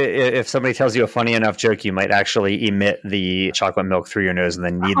 If somebody tells you a funny enough joke, you might actually emit the chocolate milk through your nose and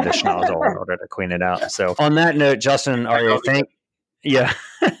then knead the Schnozel in order to clean it out. So on that note, Justin, yeah.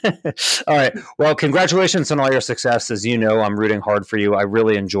 All right. Well, congratulations on all your success. As you know, I'm rooting hard for you. I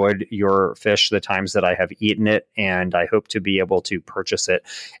really enjoyed your fish the times that I have eaten it, and I hope to be able to purchase it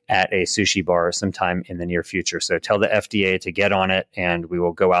at a sushi bar sometime in the near future. So tell the FDA to get on it, and we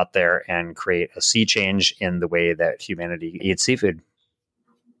will go out there and create a sea change in the way that humanity eats seafood.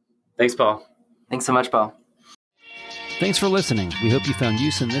 Thanks, Paul. Thanks so much, Paul. Thanks for listening. We hope you found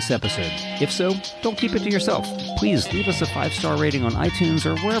use in this episode. If so, don't keep it to yourself. Please leave us a 5-star rating on iTunes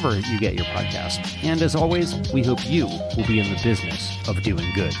or wherever you get your podcast. And as always, we hope you will be in the business of doing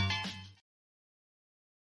good.